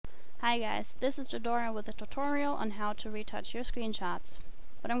Hi guys, this is Jadora with a tutorial on how to retouch your screenshots.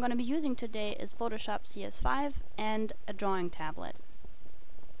 What I'm going to be using today is Photoshop CS5 and a drawing tablet.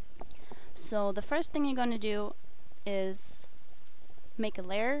 So the first thing you're going to do is make a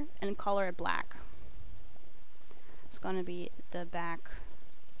layer and color it black. It's going to be the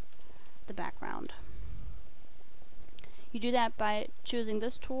background. You do that by choosing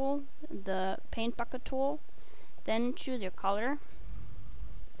this tool, the paint bucket tool, then choose your color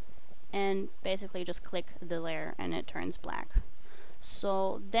and basically just click the layer and it turns black.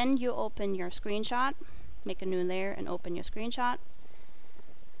 So then you open your screenshot, make a new layer and open your screenshot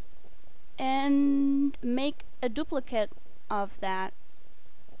and make a duplicate of that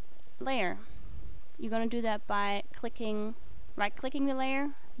layer. You're going to do that by right-clicking the layer,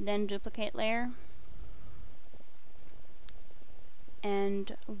 then duplicate layer.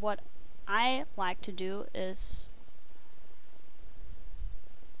 And what I like to do is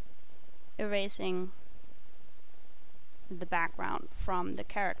erasing the background from the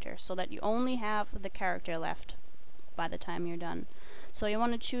character so that you only have the character left by the time you're done. So you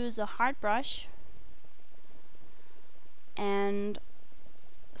want to choose a hard brush and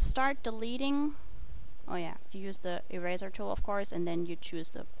start deleting. Oh yeah, you use the eraser tool of course, and then you choose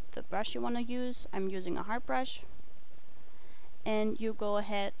the brush you want to use. I'm using a hard brush, and you go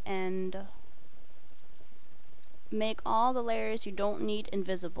ahead and make all the layers you don't need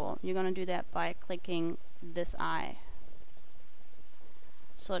invisible. You're going to do that by clicking this eye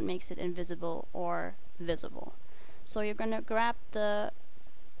so it makes it invisible or visible. So you're going to grab the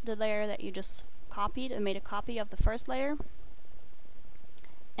layer that you just copied and made a copy of the first layer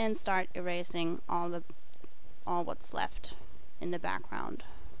and start erasing all what's left in the background.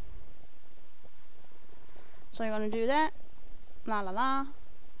 So you're going to do that.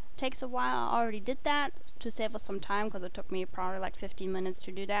 Takes a while. I already did that to save us some time because it took me probably like 15 minutes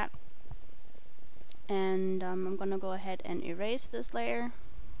to do that. And I'm gonna go ahead and erase this layer.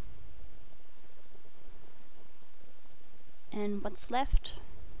 And what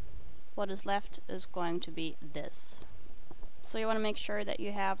is left is going to be this. So you want to make sure that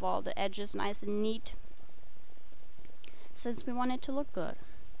you have all the edges nice and neat, since we want it to look good.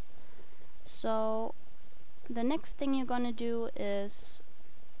 So the next thing you're going to do is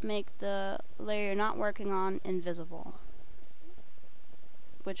make the layer you're not working on invisible,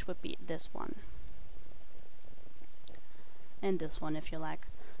 which would be this one and this one if you like.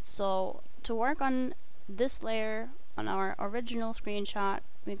 So to work on this layer on our original screenshot,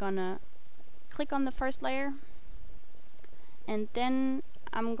 we're gonna click on the first layer, and then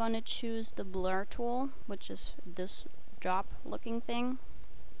I'm gonna choose the blur tool, which is this drop looking thing,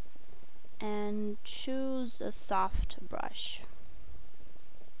 and choose a soft brush.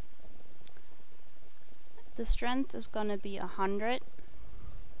 The strength is going to be 100.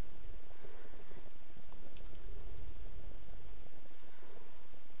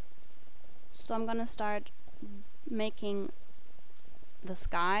 So I'm going to start making the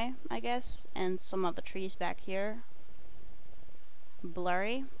sky, I guess, and some of the trees back here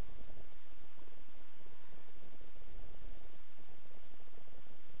blurry.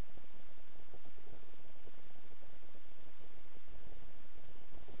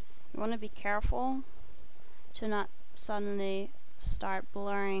 You want to be careful to not suddenly start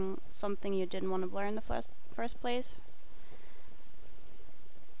blurring something you didn't want to blur in the first place.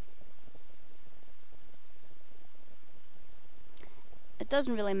 It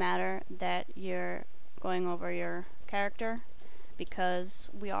doesn't really matter that you're going over your character because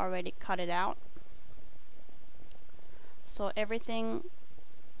we already cut it out. So everything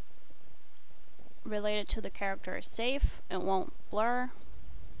related to the character is safe. It won't blur.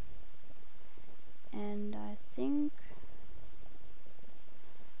 And I think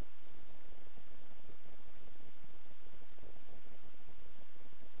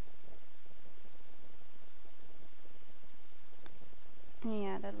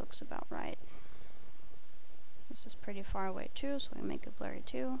yeah, that looks about right. This is pretty far away too, so we make it blurry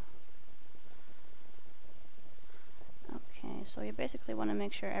too. Okay, so you basically want to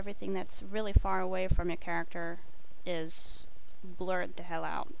make sure everything that's really far away from your character is blurred the hell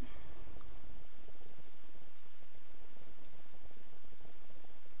out.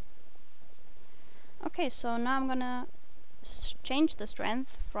 Okay, so now I'm gonna change the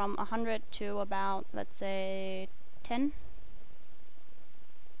strength from 100 to about, let's say, 10.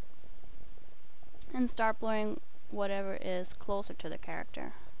 And start blurring whatever is closer to the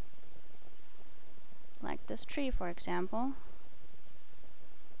character. Like this tree, for example.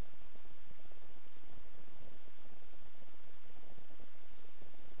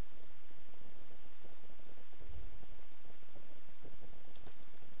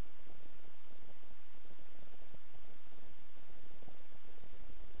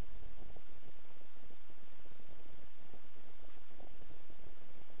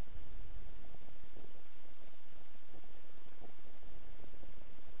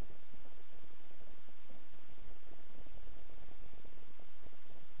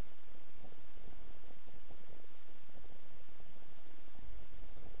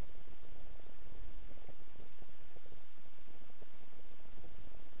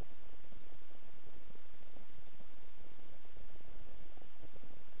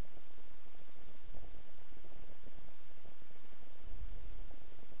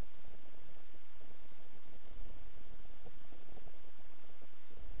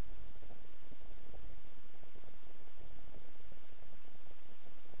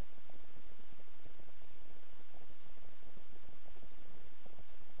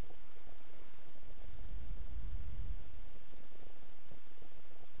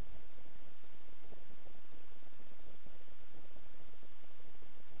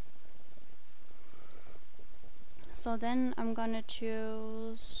 So then I'm gonna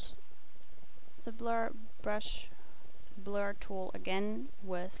choose the blur tool again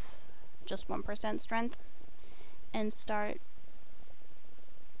with just 1% strength and start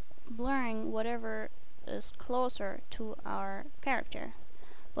blurring whatever is closer to our character.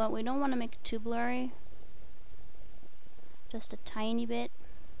 But we don't want to make it too blurry, just a tiny bit.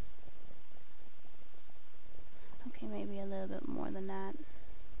 Okay, maybe a little bit more than that.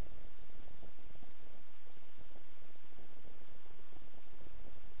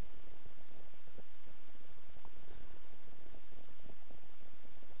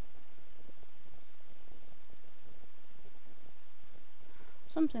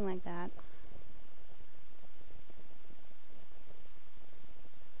 Something like that.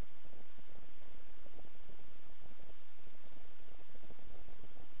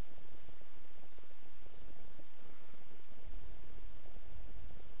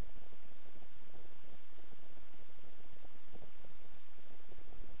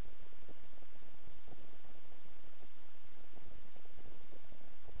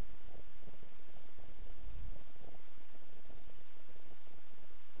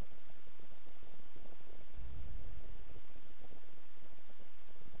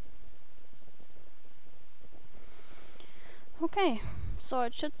 Okay, so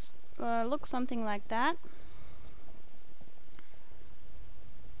it should look something like that.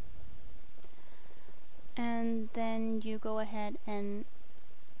 And then you go ahead and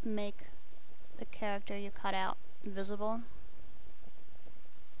make the character you cut out visible.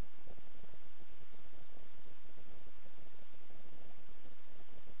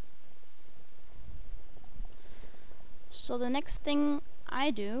 So the next thing I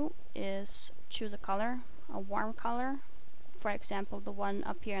do is choose a color, a warm color, for example the one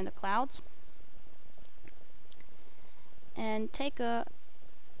up here in the clouds, and take a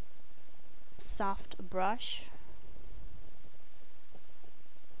soft brush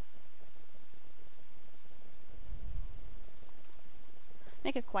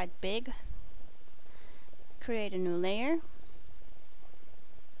make it quite big, create a new layer,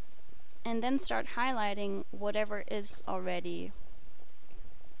 and then start highlighting whatever is already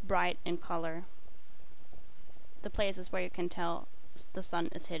bright in color, the places where you can tell the sun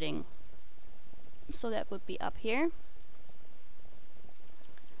is hitting. So that would be up here,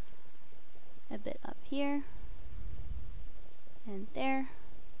 a bit up here, and there,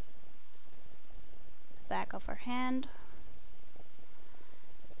 the back of her hand,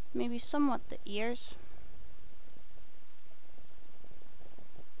 maybe somewhat the ears,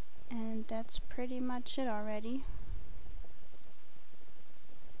 and that's pretty much it already.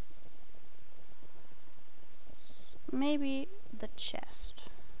 Maybe the chest,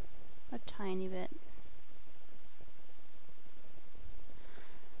 a tiny bit.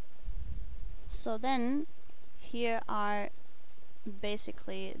 So then, here are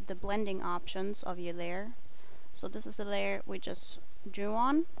basically the blending options of your layer. So this is the layer we just drew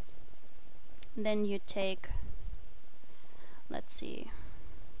on. Then you take, let's see,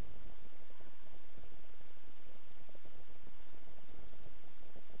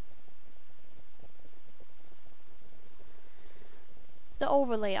 the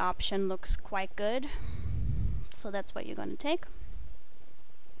overlay option looks quite good, so that's what you're going to take.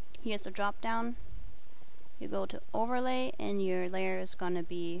 Here's the drop down. You go to overlay and your layer is going to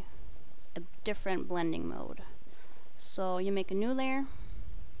be a different blending mode. So you make a new layer,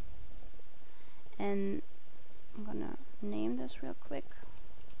 and I'm going to name this real quick.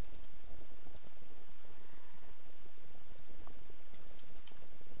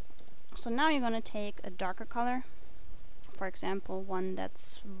 So now you're going to take a darker color, for example one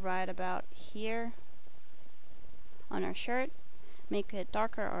that's right about here on our shirt, make it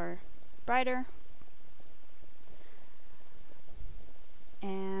darker or brighter,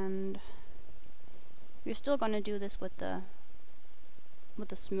 and you're still going to do this with the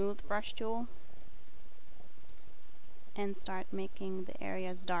smooth brush tool and start making the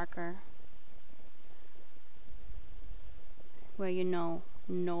areas darker where you know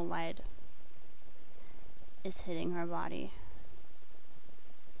no light is hitting her body.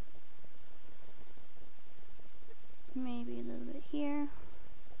 Maybe a little bit here.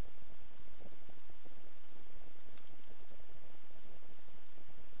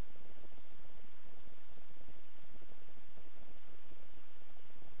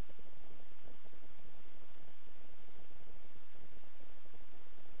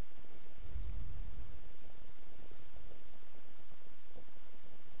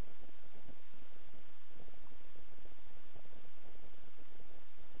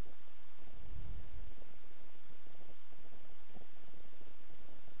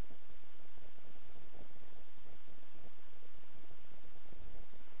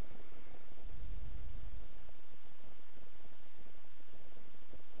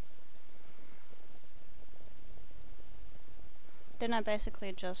 Then I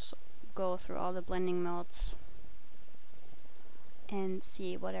basically just go through all the blending modes and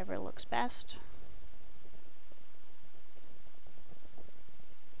see whatever looks best.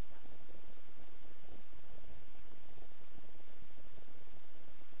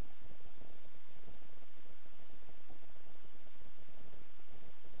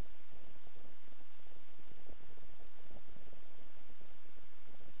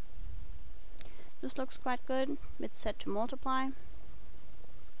 This looks quite good. It's set to multiply.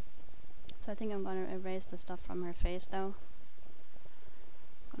 So I think I'm going to erase the stuff from her face though.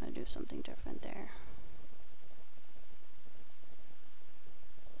 I'm going to do something different there.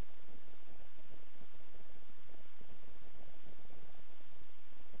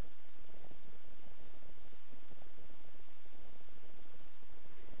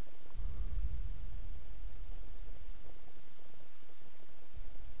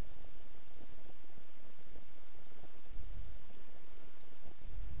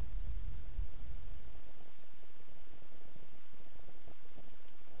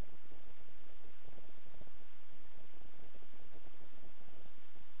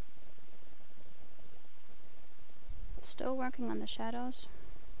 Still working on the shadows,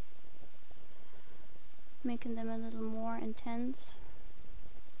 making them a little more intense.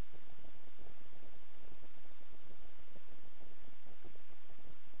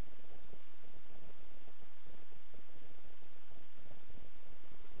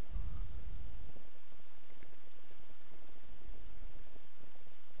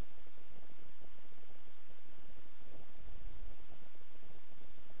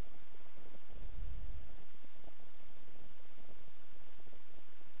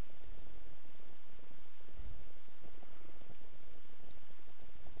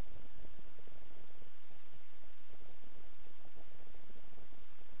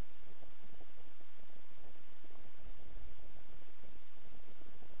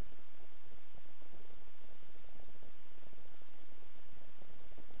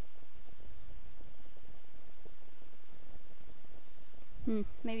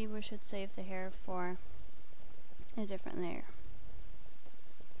 Maybe we should save the hair for a different layer.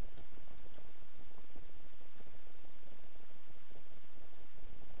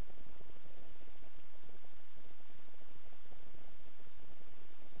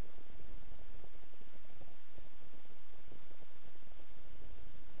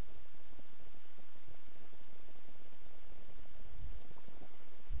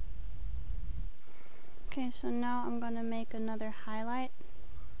 Okay, so now I'm gonna make another highlight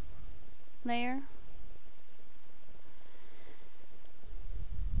layer.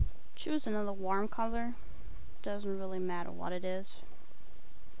 Choose another warm color. Doesn't really matter what it is.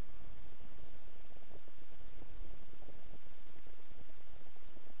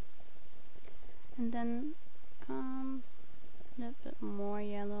 And then a little bit more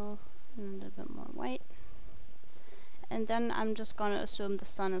yellow and a little bit more white. And then I'm just gonna assume the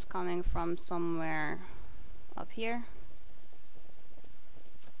sun is coming from somewhere up here.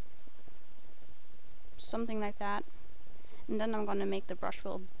 Something like that. And then I'm gonna make the brush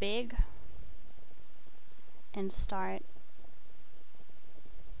real big and start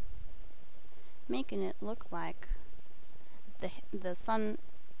making it look like the sun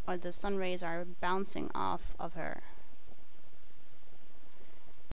or the sun rays are bouncing off of her.